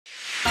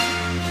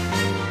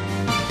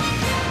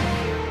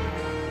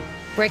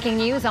Breaking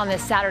news on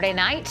this Saturday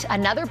night,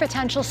 another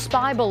potential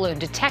spy balloon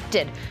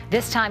detected,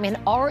 this time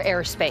in our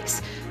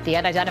airspace. The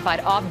unidentified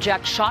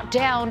object shot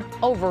down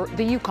over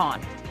the Yukon.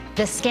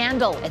 The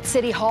scandal at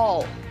City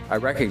Hall. I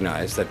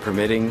recognize that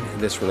permitting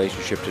this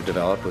relationship to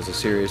develop was a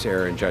serious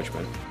error in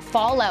judgment.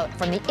 Fallout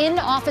from the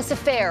in-office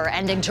affair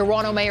ending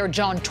Toronto Mayor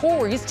John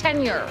Tory's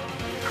tenure.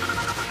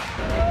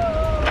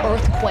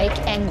 Earthquake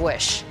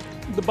anguish.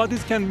 The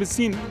bodies can be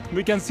seen.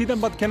 We can see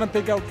them but cannot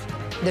take out.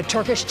 The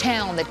Turkish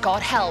town that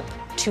got help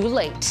too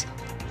late.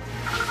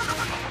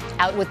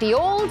 Out with the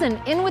old and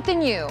in with the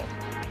new.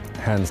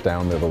 Hands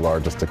down, they're the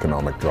largest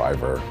economic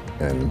driver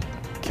in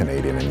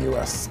Canadian and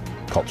U.S.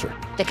 culture.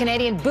 The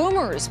Canadian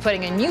boomers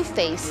putting a new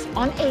face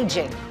on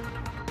aging.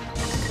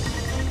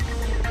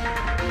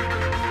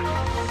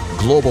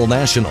 Global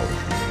National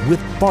with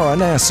Farah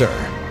Nasser.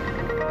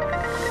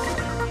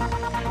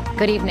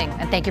 Good evening,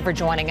 and thank you for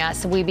joining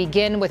us. We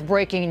begin with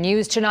breaking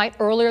news tonight.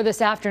 Earlier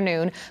this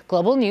afternoon,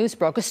 Global News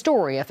broke a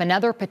story of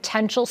another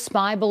potential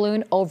spy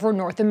balloon over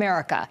North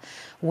America.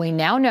 We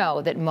now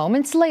know that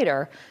moments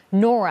later,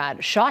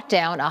 NORAD shot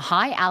down a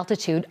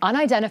high-altitude,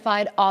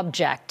 unidentified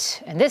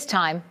object. And this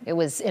time, it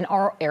was in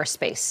our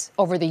airspace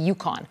over the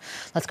Yukon.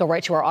 Let's go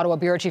right to our Ottawa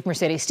Bureau Chief,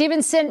 Mercedes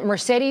Stephenson.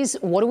 Mercedes,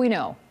 what do we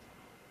know?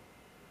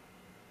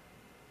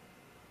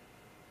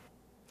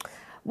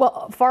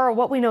 Well, Farah,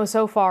 what we know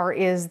so far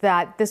is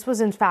that this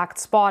was in fact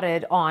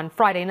spotted on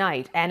Friday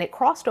night, and it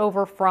crossed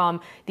over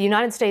from the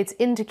United States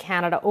into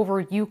Canada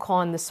over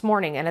Yukon this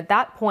morning. And at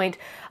that point,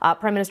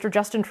 Prime Minister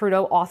Justin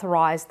Trudeau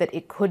authorized that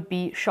it could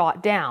be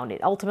shot down.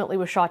 It ultimately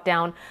was shot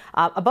down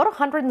about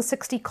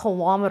 160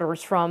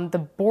 kilometers from the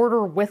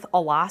border with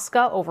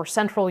Alaska over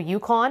central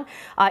Yukon.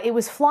 It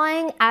was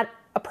flying at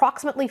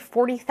approximately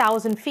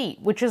 40,000 feet,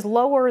 which is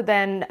lower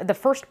than the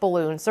first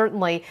balloon,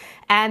 certainly.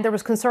 And there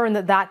was concern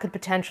that that could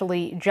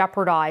potentially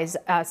jeopardize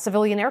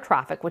civilian air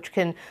traffic, which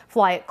can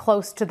fly at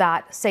close to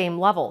that same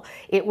level.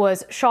 It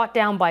was shot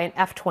down by an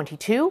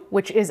F-22,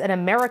 which is an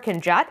American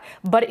jet,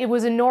 but it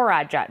was a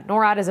NORAD jet.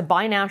 NORAD is a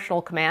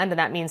binational command, and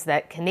that means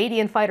that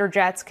Canadian fighter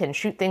jets can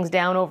shoot things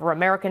down over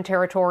American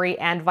territory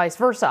and vice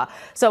versa.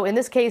 So in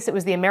this case, it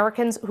was the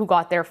Americans who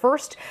got there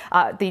first.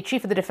 The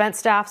chief of the defense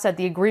staff said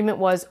the agreement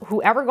was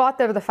whoever got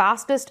there the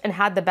fastest and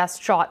had the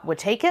best shot would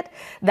take it.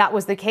 That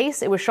was the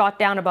case. It was shot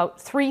down about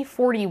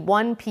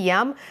 3:41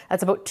 p.m.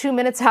 That's about 2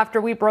 minutes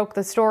after we broke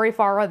the story,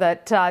 Farah,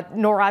 that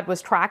NORAD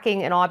was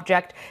tracking an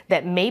object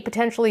that may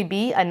potentially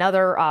be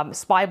another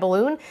spy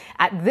balloon.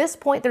 At this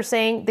point, they're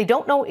saying they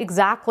don't know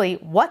exactly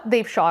what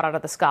they've shot out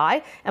of the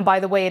sky. And by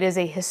the way, it is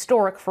a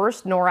historic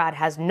first. NORAD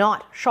has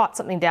not shot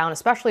something down,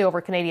 especially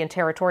over Canadian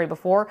territory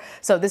before.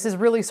 So this is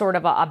really sort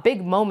of a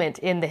big moment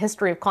in the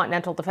history of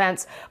continental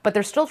defense. But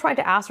they're still trying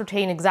to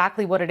ascertain exactly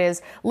what it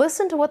is.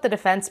 Listen to what the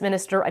Defense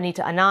Minister,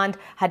 Anita Anand,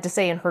 had to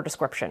say in her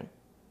description.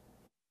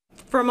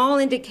 From all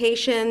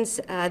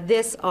indications,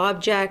 this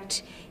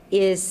object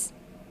is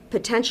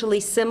potentially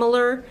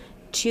similar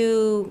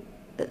to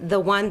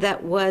the one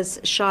that was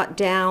shot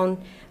down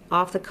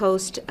off the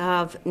coast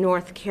of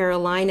North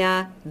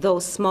Carolina, though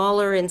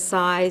smaller in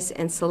size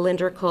and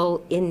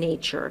cylindrical in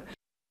nature.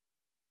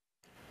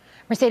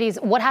 Mercedes,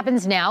 what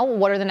happens now?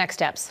 What are the next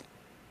steps?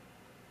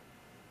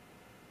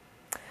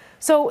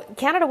 So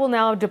Canada will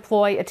now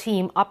deploy a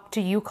team up to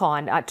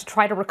Yukon to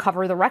try to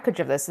recover the wreckage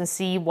of this and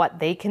see what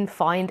they can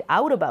find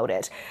out about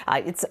it.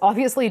 It's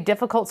obviously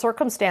difficult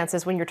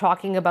circumstances when you're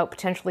talking about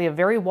potentially a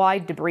very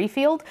wide debris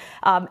field,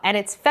 and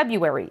it's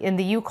February in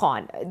the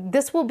Yukon.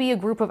 This will be a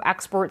group of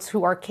experts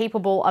who are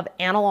capable of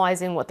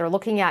analyzing what they're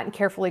looking at and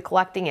carefully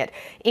collecting it,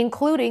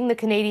 including the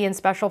Canadian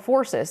Special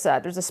Forces.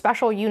 There's a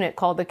special unit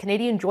called the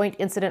Canadian Joint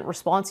Incident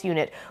Response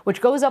Unit,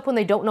 which goes up when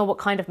they don't know what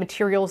kind of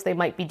materials they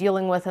might be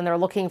dealing with, and they're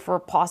looking for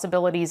possibilities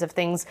of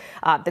things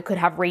that could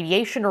have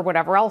radiation or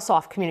whatever else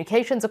off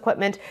communications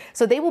equipment.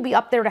 So they will be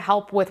up there to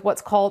help with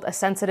what's called a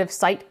sensitive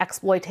site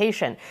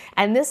exploitation.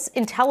 And this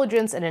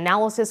intelligence and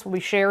analysis will be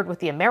shared with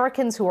the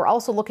Americans who are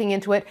also looking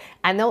into it,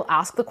 and they'll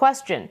ask the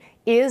question,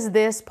 is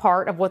this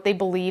part of what they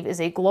believe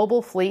is a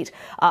global fleet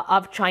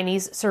of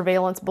Chinese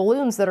surveillance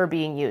balloons that are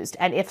being used?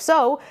 And if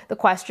so, the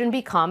question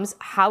becomes,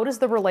 how does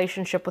the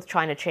relationship with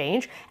China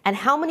change? And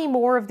how many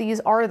more of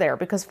these are there?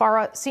 Because,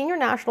 Farah, senior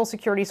national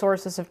security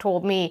sources have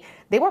told me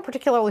they weren't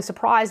particularly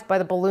surprised by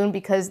the balloon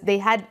because they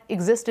had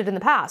existed in the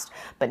past.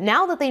 But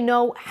now that they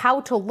know how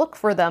to look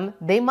for them,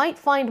 they might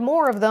find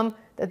more of them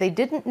that they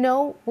didn't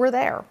know were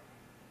there.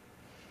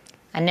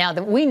 And now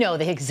that we know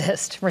they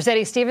exist,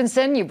 Mercedes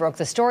Stephenson, you broke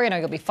the story. I know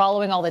you'll be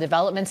following all the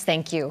developments.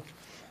 Thank you.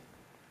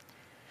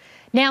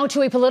 Now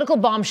to a political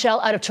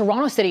bombshell out of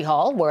Toronto City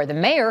Hall, where the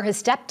mayor has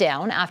stepped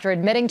down after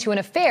admitting to an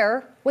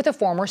affair with a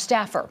former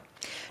staffer.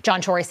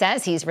 John Tory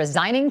says he's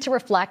resigning to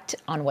reflect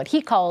on what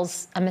he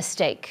calls a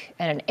mistake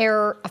and an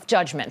error of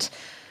judgment.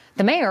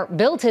 The mayor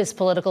built his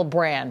political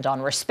brand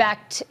on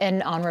respect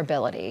and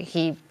honorability.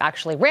 He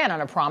actually ran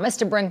on a promise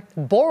to bring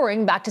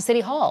boring back to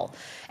City Hall.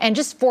 And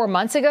just 4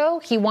 months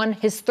ago, he won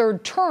his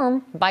third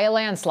term by a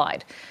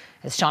landslide.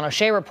 As Sean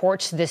O'Shea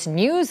reports, this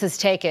news has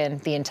taken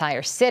the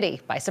entire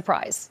city by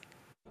surprise.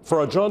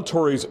 For John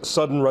Tory's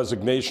sudden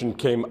resignation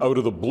came out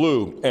of the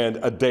blue, and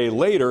a day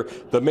later,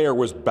 the mayor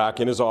was back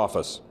in his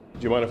office. Do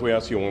you mind if we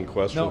ask you one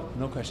question?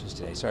 No questions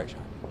today. Sorry,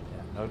 Sean.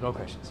 Yeah, no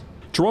questions.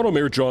 Toronto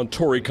Mayor John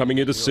Tory coming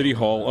into City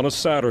Hall on a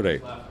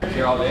Saturday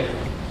Here all day.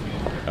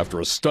 after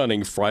a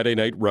stunning Friday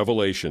night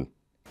revelation.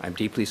 I'm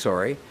deeply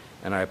sorry,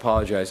 and I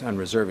apologize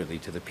unreservedly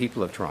to the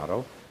people of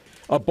Toronto.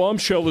 A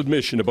bombshell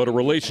admission about a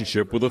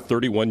relationship with a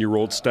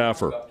 31-year-old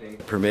staffer.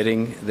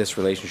 Permitting this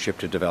relationship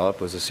to develop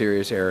was a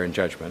serious error in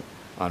judgment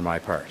on my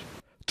part.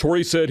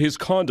 Tory said his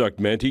conduct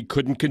meant he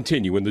couldn't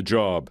continue in the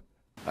job.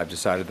 I've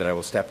decided that I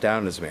will step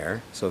down as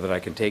mayor so that I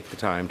can take the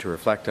time to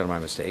reflect on my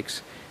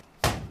mistakes.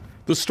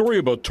 The story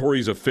about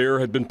Tory's affair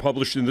had been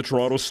published in the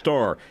Toronto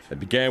Star and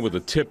began with a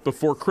tip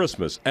before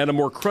Christmas and a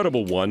more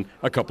credible one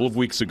a couple of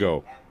weeks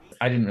ago.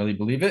 I didn't really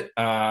believe it.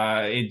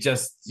 It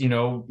just,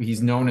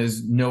 he's known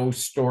as No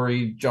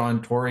Story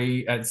John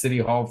Tory at City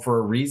Hall for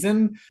a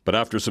reason. But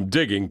after some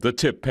digging, the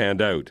tip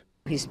panned out.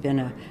 He's been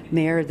a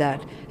mayor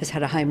that has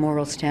had a high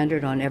moral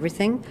standard on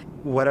everything.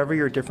 Whatever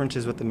your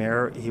differences with the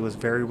mayor, he was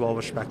very well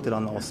respected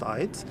on all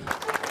sides.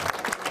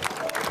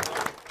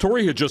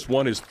 Tory had just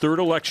won his third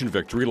election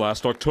victory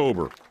last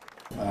October.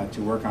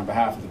 To work on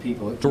behalf of the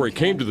people. Tory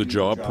came to the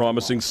job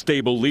promising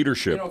stable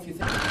leadership,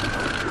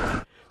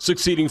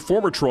 succeeding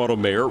former Toronto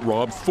Mayor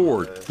Rob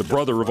Ford, the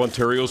brother of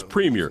Ontario's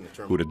Premier,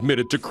 who had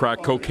admitted to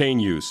crack cocaine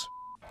use.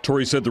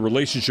 Tory said the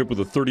relationship with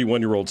a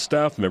 31-year-old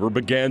staff member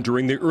began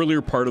during the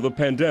earlier part of the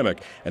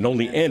pandemic and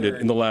only ended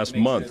in the last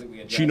month.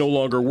 She no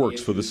longer works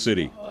for the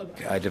city.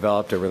 I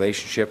developed a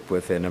relationship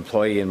with an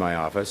employee in my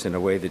office in a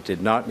way that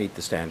did not meet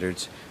the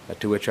standards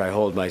to which I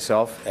hold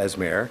myself as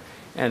mayor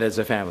and as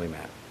a family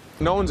man.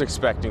 No one's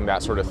expecting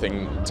that sort of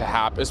thing to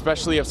happen,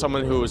 especially if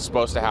someone who is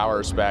supposed to have our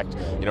respect,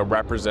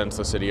 represents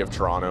the city of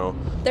Toronto.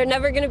 They're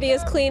never going to be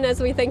as clean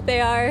as we think they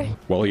are.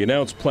 While he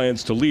announced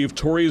plans to leave,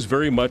 Tory is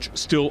very much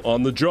still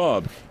on the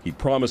job. He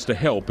promised to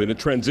help in a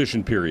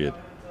transition period.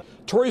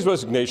 Tory's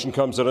resignation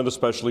comes at an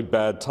especially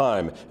bad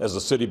time as the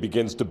city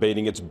begins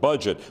debating its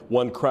budget,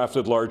 one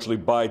crafted largely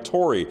by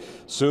Tory.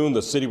 Soon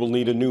the city will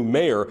need a new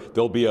mayor.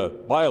 There'll be a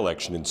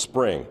by-election in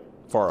spring.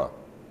 Farah.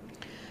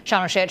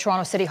 Sean O'Shea at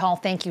Toronto City Hall.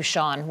 Thank you,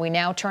 Sean. We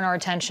now turn our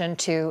attention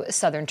to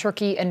southern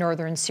Turkey and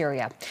northern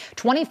Syria.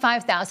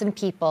 25,000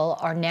 people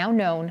are now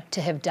known to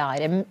have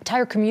died, and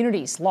entire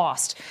communities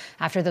lost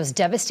after those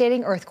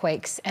devastating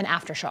earthquakes and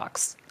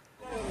aftershocks.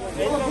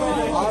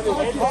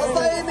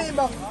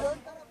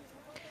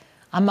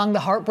 Among the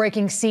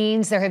heartbreaking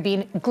scenes, there have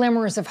been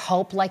glimmers of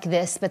hope like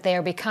this, but they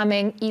are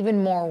becoming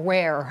even more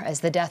rare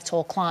as the death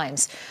toll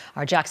climbs.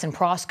 Our Jackson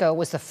Proskow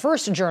was the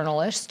first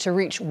journalist to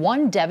reach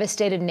one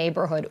devastated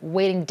neighborhood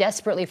waiting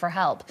desperately for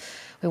help.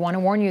 We want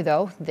to warn you,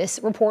 though, this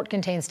report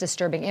contains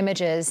disturbing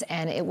images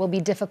and it will be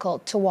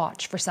difficult to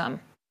watch for some.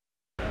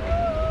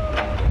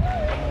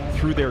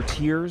 Through their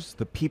tears,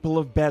 the people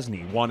of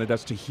Besni wanted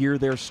us to hear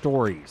their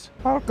stories.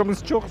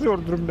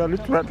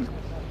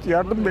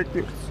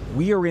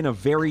 We are in a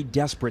very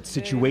desperate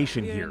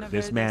situation here,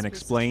 this man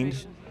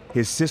explained.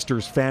 His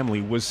sister's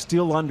family was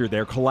still under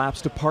their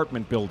collapsed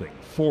apartment building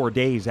 4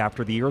 days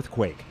after the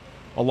earthquake,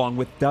 along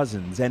with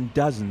dozens and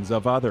dozens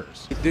of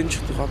others.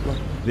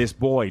 This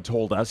boy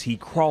told us he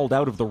crawled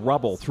out of the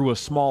rubble through a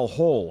small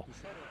hole.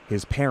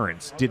 His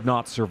parents did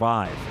not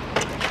survive.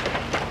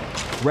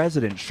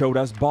 Residents showed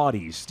us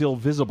bodies still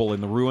visible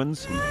in the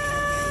ruins.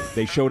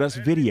 They showed us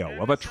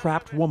video of a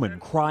trapped woman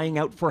crying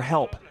out for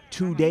help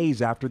 2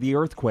 days after the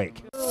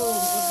earthquake.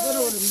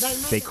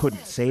 They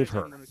couldn't save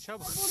her.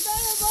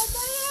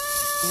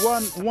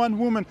 One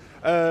woman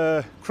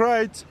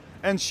cried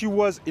and she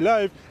was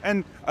alive,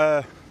 and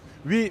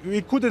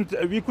we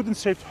couldn't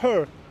save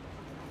her,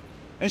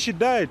 and she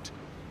died.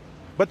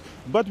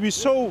 But we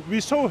saw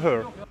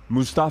her.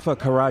 Mustafa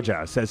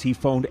Karaja says he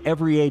phoned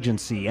every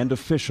agency and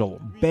official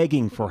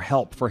begging for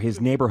help for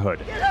his neighborhood.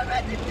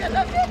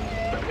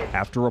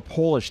 After a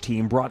Polish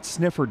team brought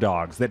sniffer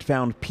dogs that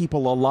found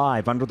people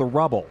alive under the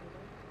rubble,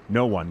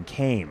 no one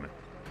came.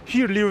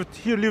 Here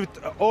lived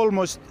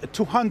almost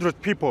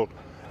 200 people,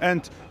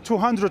 and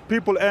totally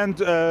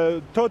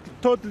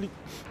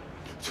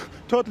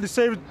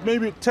saved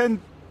maybe 10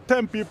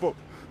 people.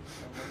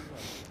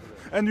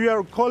 And we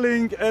are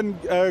calling and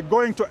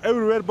going to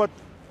everywhere, but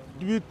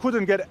we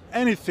couldn't get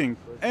anything.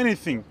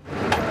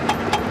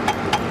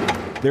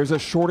 There's a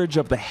shortage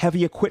of the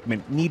heavy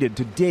equipment needed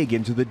to dig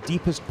into the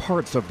deepest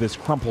parts of this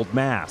crumpled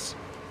mass.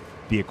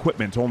 The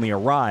equipment only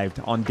arrived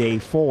on day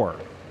 4.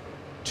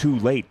 Too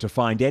late to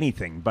find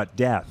anything but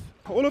death.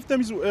 All of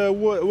them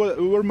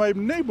were my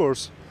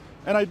neighbors,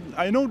 and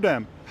I know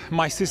them.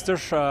 My sister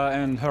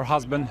and her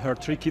husband, her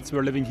 3 kids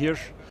were living here.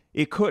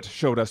 Ikut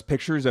showed us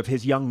pictures of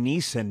his young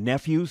niece and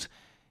nephews.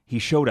 He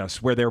showed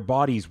us where their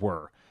bodies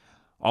were.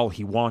 All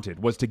he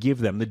wanted was to give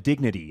them the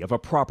dignity of a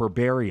proper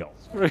burial.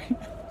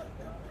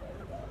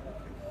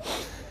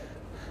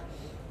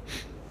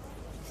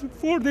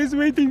 4 days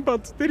waiting,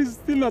 but there is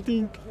still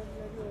nothing.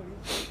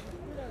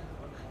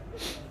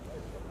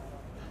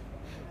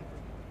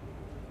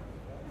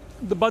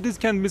 The bodies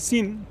can be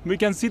seen. We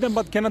can see them,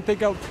 but cannot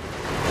take out.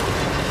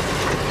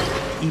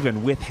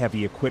 Even with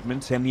heavy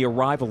equipment and the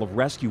arrival of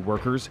rescue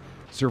workers,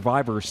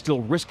 survivors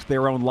still risked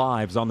their own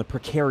lives on the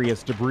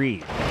precarious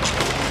debris,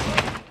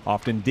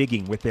 often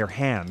digging with their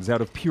hands out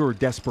of pure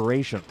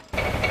desperation.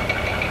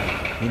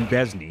 In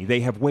Besni, they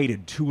have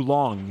waited too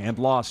long and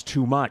lost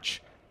too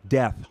much.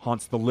 Death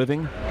haunts the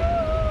living,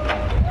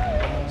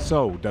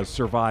 so does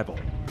survival.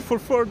 For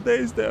 4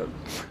 days there,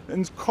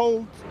 and it's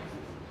cold,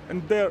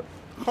 and they're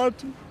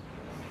hurting.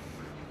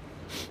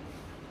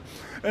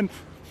 And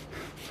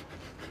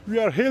we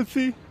are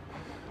healthy,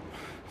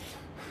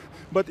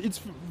 but it's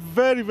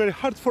very, very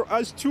hard for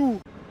us too.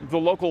 The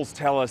locals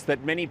tell us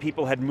that many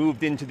people had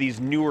moved into these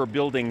newer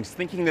buildings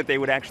thinking that they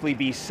would actually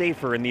be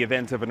safer in the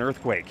event of an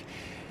earthquake.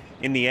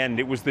 In the end,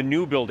 it was the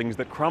new buildings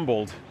that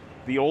crumbled.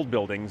 The old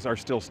buildings are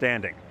still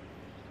standing.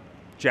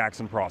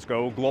 Jackson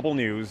Proskow, Global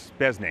News,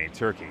 Besni,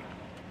 Turkey.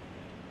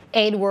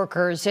 Aid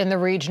workers in the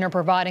region are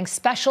providing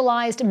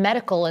specialized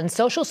medical and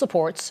social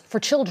supports for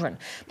children.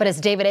 But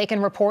as David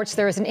Aiken reports,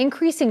 there is an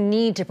increasing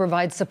need to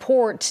provide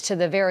support to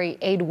the very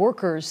aid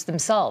workers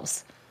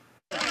themselves.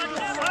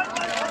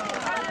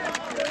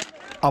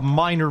 A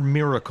minor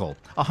miracle.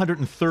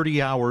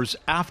 130 hours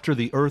after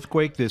the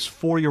earthquake, this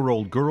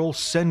 4-year-old girl,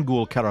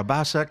 Sengül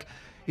Karabasek,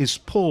 is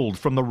pulled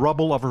from the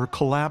rubble of her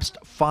collapsed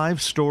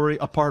 5-story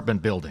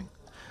apartment building.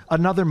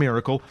 Another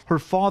miracle, her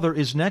father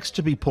is next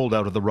to be pulled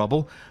out of the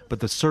rubble, but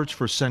the search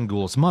for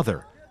Sengül's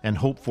mother and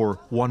hope for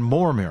one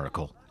more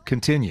miracle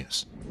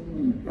continues.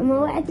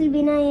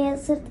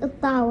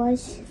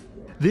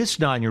 This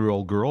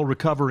 9-year-old girl,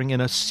 recovering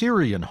in a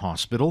Syrian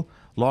hospital,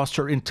 lost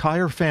her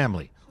entire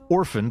family,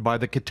 orphaned by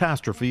the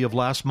catastrophe of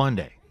last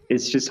Monday.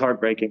 It's just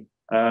heartbreaking.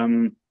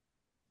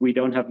 We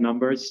don't have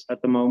numbers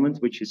at the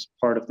moment, which is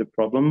part of the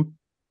problem.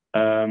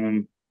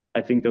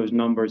 I think those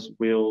numbers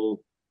will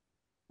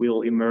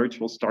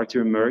start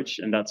to emerge,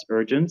 and that's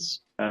urgent.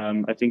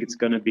 I think it's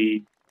going to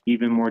be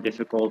even more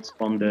difficult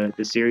on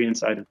the Syrian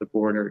side of the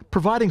border.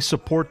 Providing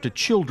support to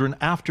children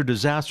after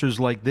disasters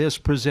like this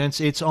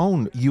presents its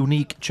own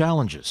unique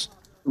challenges.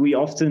 We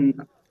often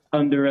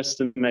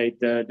underestimate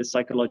the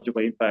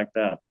psychological impact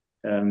that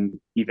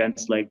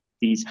events like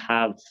these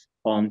have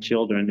on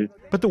children.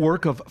 But the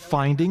work of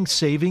finding,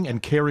 saving,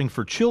 and caring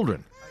for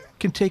children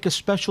can take a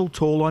special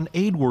toll on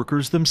aid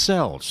workers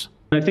themselves.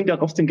 I think that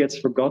often gets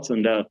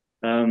forgotten, that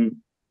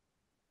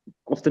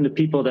often the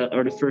people that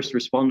are the first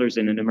responders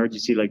in an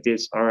emergency like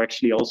this are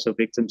actually also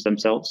victims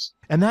themselves.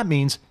 And that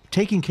means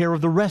taking care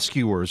of the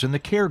rescuers and the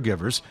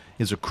caregivers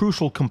is a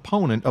crucial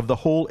component of the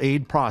whole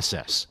aid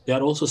process. They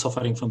are also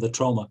suffering from the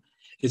trauma.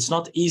 It's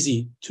not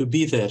easy to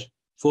be there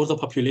for the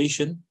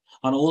population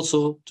and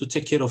also to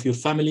take care of your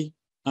family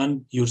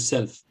and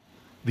yourself.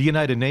 The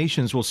United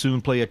Nations will soon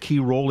play a key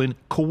role in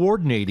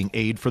coordinating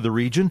aid for the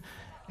region,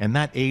 and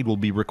that aid will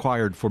be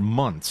required for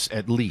months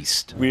at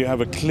least. We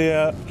have a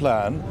clear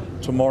plan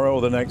tomorrow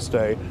or the next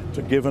day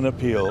to give an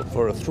appeal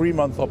for a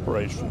 3-month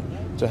operation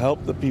to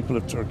help the people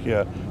of Turkey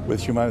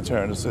with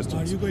humanitarian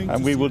assistance.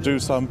 And we will do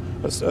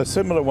a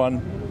similar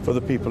one for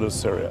the people of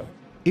Syria.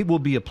 It will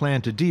be a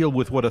plan to deal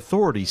with what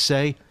authorities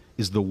say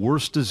is the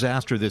worst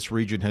disaster this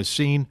region has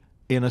seen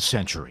in a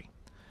century.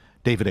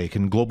 David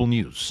Aiken, Global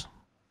News.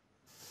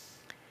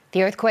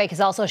 The earthquake has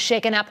also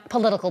shaken up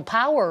political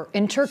power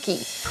in Turkey.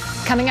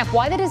 Coming up,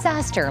 why the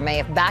disaster may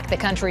have backed the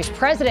country's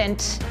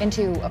president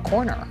into a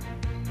corner.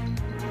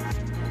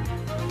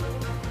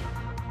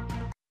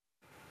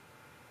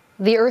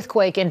 The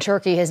earthquake in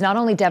Turkey has not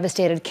only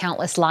devastated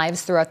countless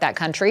lives throughout that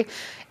country,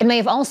 it may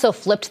have also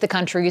flipped the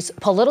country's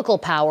political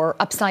power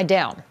upside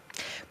down.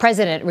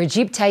 President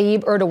Recep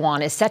Tayyip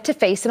Erdogan is set to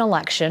face an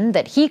election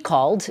that he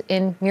called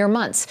in mere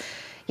months.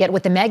 Yet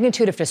with the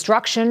magnitude of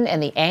destruction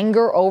and the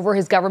anger over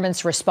his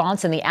government's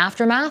response in the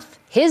aftermath,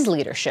 his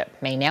leadership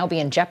may now be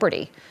in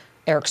jeopardy.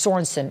 Eric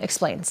Sorensen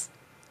explains.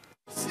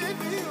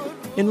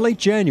 In late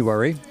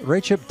January,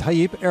 Recep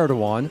Tayyip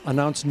Erdogan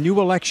announced new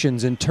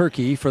elections in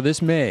Turkey for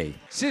this May.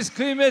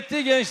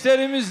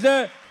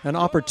 An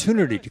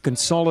opportunity to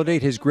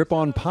consolidate his grip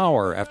on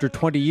power after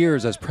 20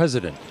 years as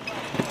president.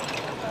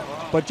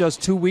 But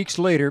just 2 weeks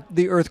later,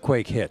 the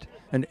earthquake hit,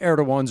 and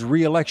Erdogan's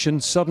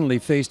re-election suddenly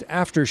faced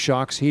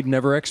aftershocks he'd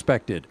never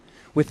expected.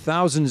 With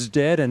thousands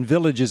dead and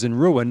villages in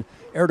ruin,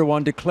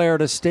 Erdogan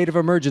declared a state of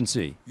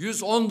emergency.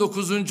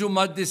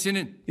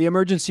 The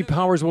emergency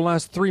powers will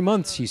last 3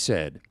 months, he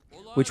said,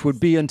 which would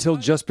be until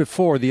just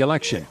before the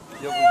election.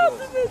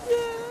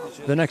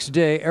 The next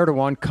day,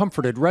 Erdogan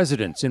comforted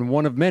residents in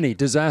one of many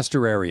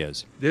disaster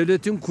areas.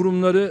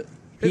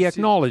 He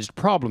acknowledged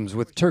problems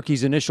with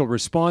Turkey's initial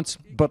response,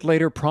 but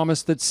later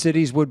promised that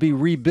cities would be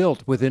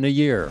rebuilt within a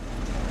year.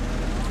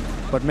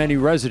 But many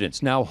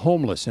residents, now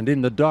homeless and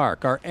in the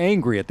dark, are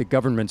angry at the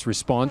government's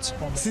response.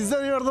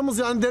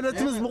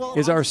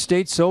 Is our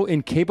state so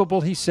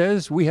incapable, he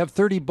says? We have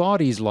 30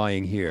 bodies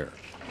lying here.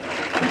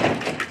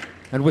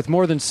 And with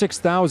more than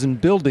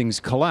 6,000 buildings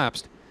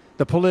collapsed,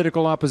 The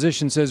political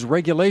opposition says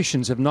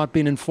regulations have not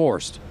been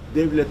enforced.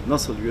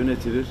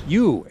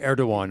 You,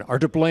 Erdogan, are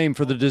to blame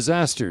for the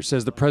disaster,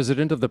 says the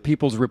president of the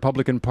People's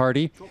Republican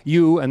Party.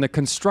 You and the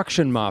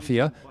construction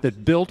mafia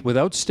that built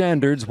without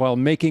standards while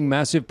making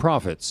massive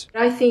profits.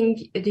 I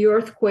think the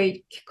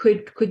earthquake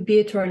could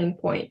be a turning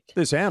point.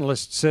 This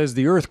analyst says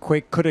the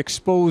earthquake could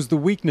expose the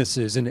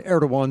weaknesses in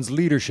Erdogan's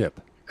leadership.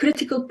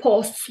 Critical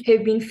posts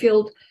have been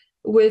filled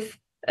with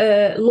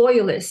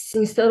loyalists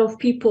instead of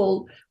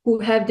people who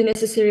have the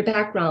necessary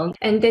background,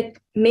 and that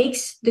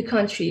makes the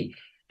country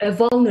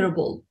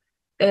vulnerable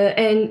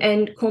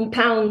and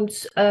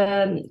compounds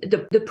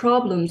the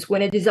problems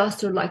when a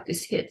disaster like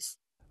this hits.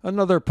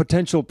 Another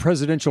potential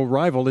presidential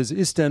rival is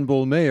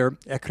Istanbul Mayor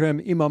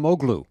Ekrem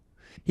İmamoğlu.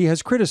 He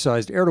has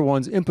criticized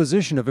Erdogan's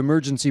imposition of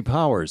emergency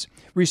powers.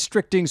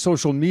 Restricting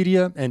social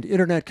media and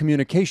internet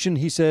communication,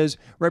 he says,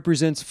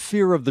 represents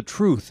fear of the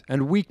truth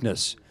and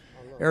weakness.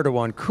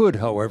 Erdogan could,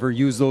 however,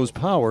 use those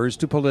powers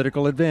to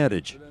political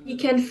advantage. He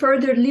can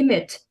further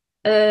limit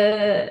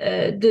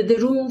the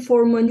room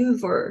for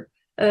maneuver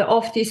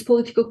of these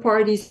political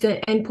parties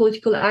and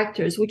political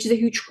actors, which is a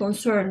huge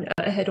concern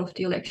ahead of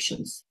the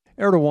elections.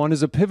 Erdogan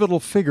is a pivotal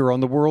figure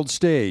on the world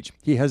stage.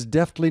 He has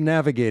deftly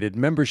navigated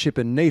membership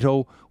in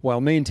NATO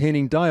while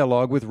maintaining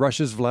dialogue with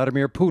Russia's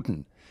Vladimir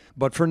Putin.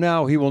 But for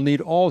now, he will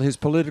need all his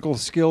political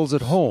skills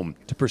at home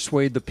to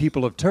persuade the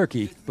people of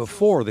Turkey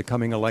before the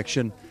coming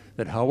election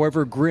that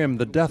however grim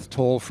the death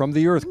toll from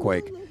the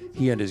earthquake,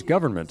 he and his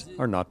government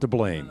are not to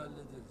blame.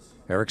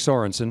 Eric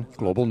Sorensen,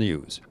 Global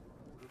News.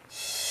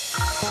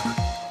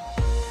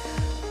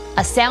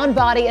 A sound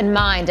body and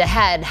mind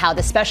ahead, how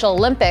the Special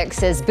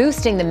Olympics is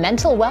boosting the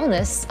mental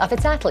wellness of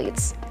its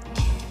athletes.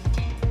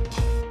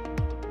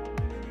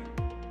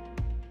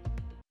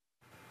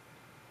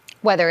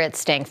 Whether it's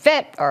staying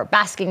fit or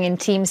basking in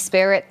team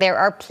spirit, there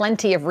are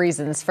plenty of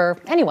reasons for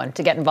anyone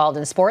to get involved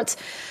in sports.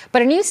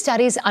 But a new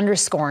study is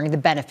underscoring the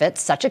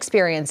benefits such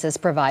experiences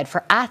provide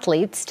for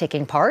athletes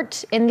taking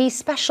part in the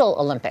Special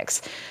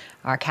Olympics.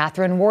 Our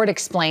Catherine Ward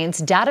explains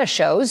data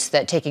shows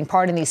that taking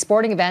part in these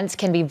sporting events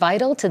can be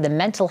vital to the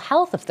mental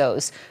health of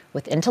those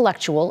with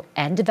intellectual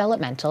and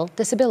developmental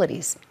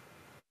disabilities.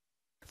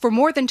 For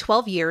more than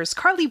 12 years,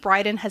 Carly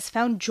Bryden has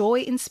found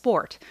joy in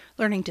sport,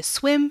 learning to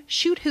swim,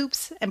 shoot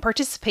hoops, and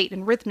participate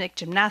in rhythmic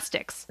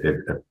gymnastics. It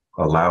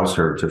allows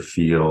her to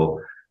feel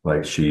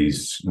like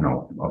she's,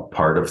 a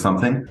part of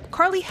something.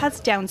 Carly has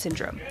Down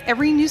syndrome.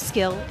 Every new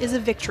skill is a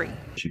victory.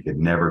 She could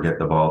never get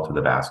the ball to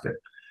the basket.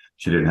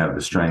 She didn't have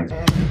the strength.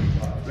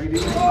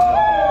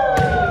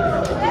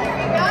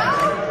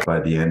 By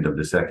the end of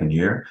the second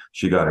year,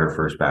 she got her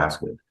first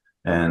basket.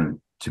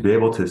 And to be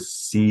able to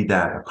see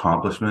that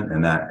accomplishment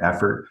and that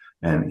effort,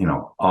 and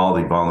all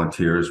the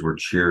volunteers were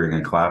cheering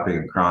and clapping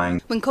and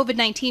crying. When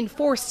COVID-19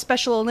 forced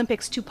Special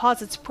Olympics to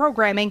pause its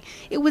programming,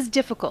 it was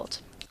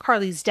difficult.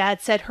 Carly's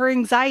dad said her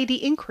anxiety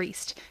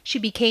increased. She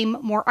became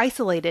more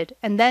isolated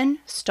and then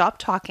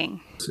stopped talking.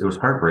 It was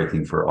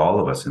heartbreaking for all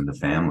of us in the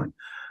family.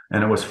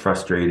 And it was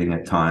frustrating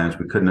at times.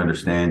 We couldn't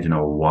understand,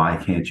 why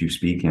can't you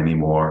speak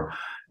anymore?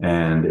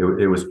 And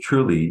it was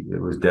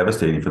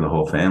devastating for the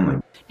whole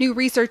family. New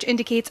research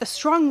indicates a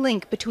strong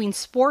link between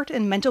sport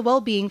and mental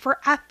well-being for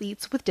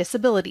athletes with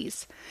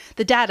disabilities.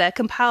 The data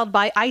compiled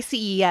by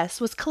ICES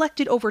was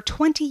collected over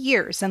 20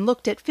 years and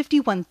looked at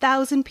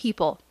 51,000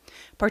 people.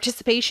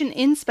 Participation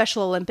in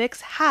Special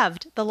Olympics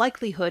halved the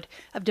likelihood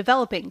of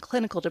developing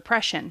clinical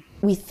depression.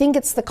 We think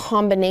it's the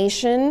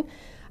combination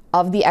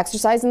of the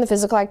exercise and the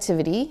physical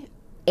activity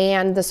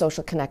and the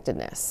social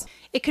connectedness.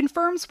 It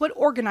confirms what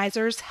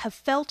organizers have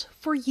felt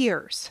for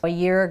years. A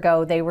year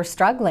ago, they were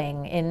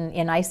struggling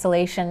in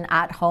isolation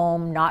at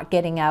home, not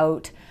getting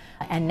out,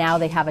 and now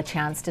they have a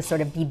chance to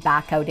sort of be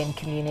back out in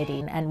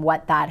community. And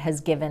what that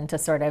has given to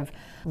sort of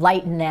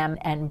lighten them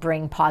and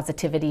bring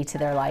positivity to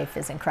their life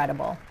is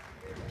incredible.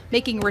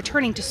 Making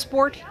returning to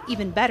sport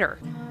even better.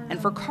 And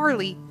for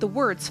Carly, the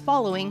words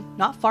following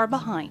not far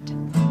behind.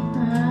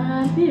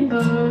 Happy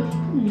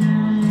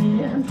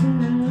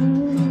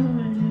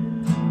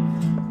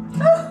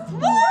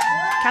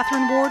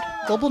Catherine Ward,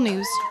 Global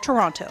News,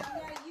 Toronto.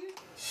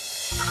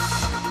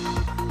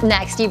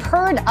 Next, you've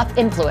heard of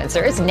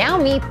influencers. Now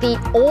meet the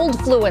old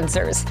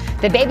fluencers,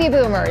 the baby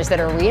boomers that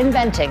are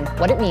reinventing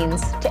what it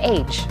means to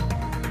age.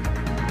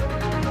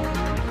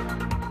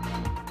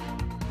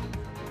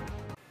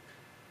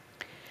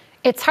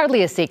 It's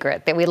hardly a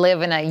secret that we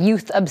live in a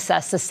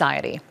youth-obsessed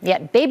society,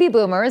 yet baby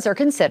boomers are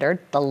considered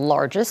the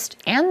largest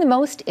and the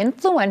most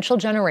influential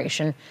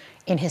generation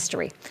in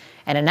history.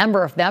 And a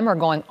number of them are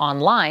going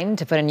online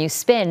to put a new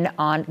spin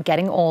on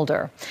getting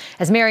older.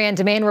 As Marianne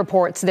Demain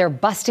reports, they're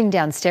busting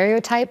down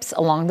stereotypes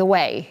along the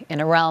way in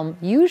a realm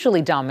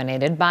usually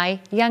dominated by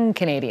young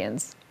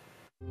Canadians.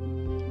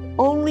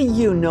 Only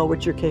you know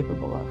what you're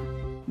capable of.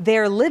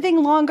 They're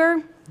living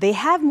longer. They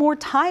have more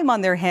time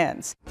on their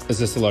hands. Is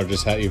this the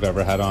largest hat you've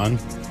ever had on?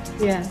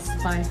 Yes,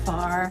 by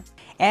far.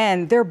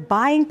 And their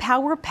buying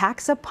power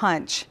packs a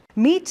punch.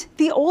 Meet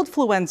the old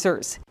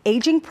fluencers,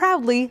 aging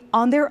proudly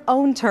on their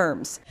own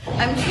terms.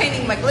 I'm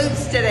training my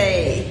glutes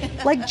today.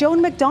 like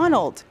Joan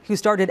McDonald, who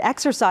started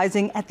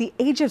exercising at the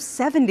age of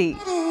 70.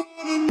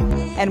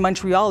 And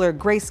Montrealer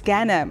Grace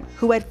Ganem,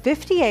 who at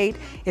 58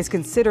 is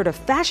considered a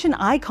fashion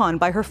icon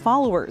by her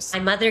followers. My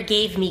mother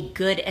gave me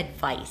good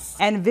advice.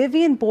 And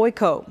Vivian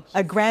Boyko,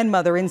 a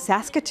grandmother in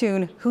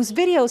Saskatoon whose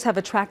videos have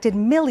attracted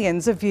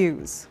millions of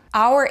views.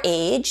 Our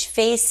age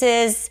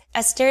faces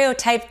a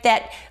stereotype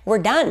that we're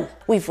done.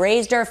 We've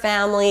raised our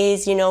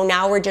families,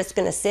 now we're just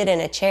gonna sit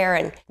in a chair,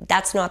 and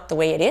that's not the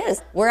way it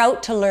is. We're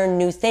out to learn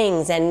new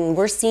things, and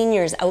we're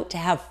seniors out to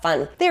have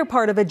fun. They're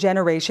part of a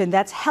generation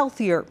that's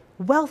healthier,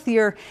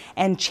 wealthier,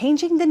 and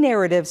changing the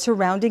narrative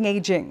surrounding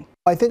aging.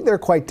 I think they're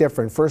quite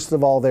different. First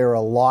of all, they're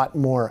a lot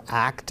more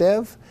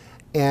active.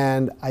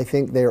 And I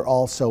think they're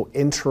also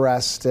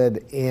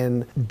interested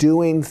in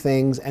doing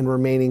things and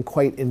remaining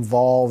quite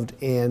involved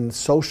in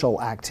social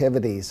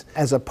activities,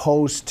 as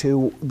opposed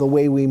to the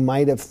way we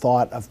might have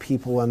thought of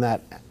people in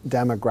that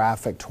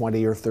demographic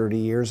 20 or 30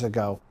 years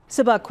ago.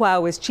 Sabah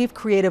Kwao is Chief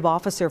Creative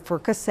Officer for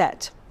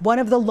Cassette, one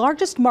of the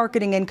largest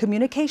marketing and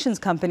communications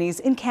companies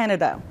in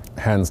Canada.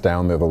 Hands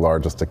down, they're the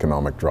largest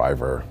economic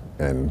driver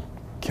in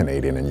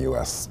Canadian and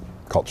U.S.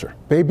 culture.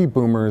 Baby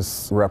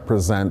boomers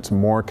represent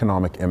more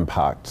economic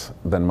impact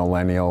than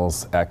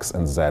millennials, X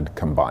and Z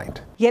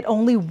combined. Yet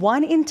only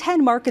 1 in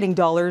 10 marketing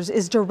dollars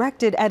is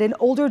directed at an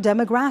older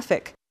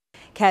demographic.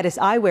 Caddis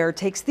Eyewear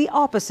takes the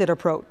opposite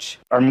approach.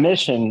 Our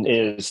mission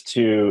is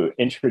to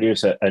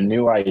introduce a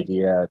new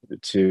idea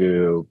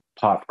to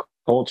pop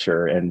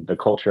culture and the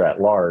culture at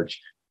large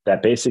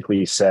that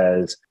basically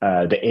says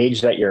the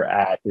age that you're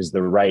at is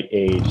the right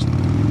age.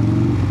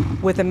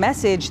 With a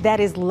message that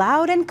is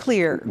loud and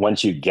clear.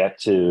 Once you get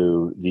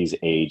to these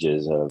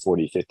ages of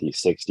 40, 50,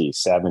 60,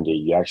 70,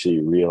 you actually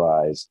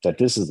realize that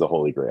this is the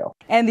Holy Grail.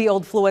 And the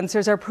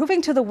oldfluencers are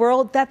proving to the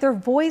world that their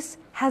voice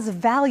has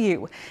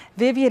value.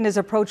 Vivian is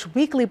approached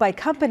weekly by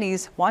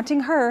companies wanting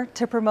her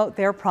to promote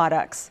their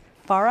products.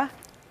 Farah?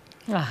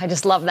 Oh, I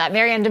just love that.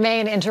 Marianne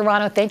Domain in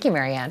Toronto. Thank you,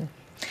 Marianne.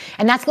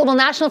 And that's Global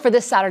National for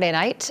this Saturday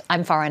night.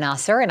 I'm Farah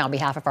Nasser, and on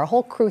behalf of our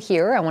whole crew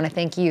here, I want to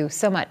thank you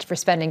so much for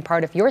spending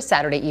part of your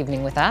Saturday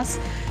evening with us.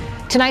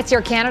 Tonight's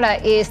Air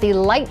Canada is the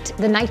Light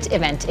the Night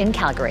event in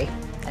Calgary.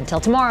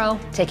 Until tomorrow,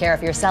 take care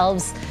of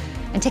yourselves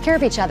and take care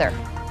of each other.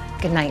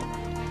 Good night.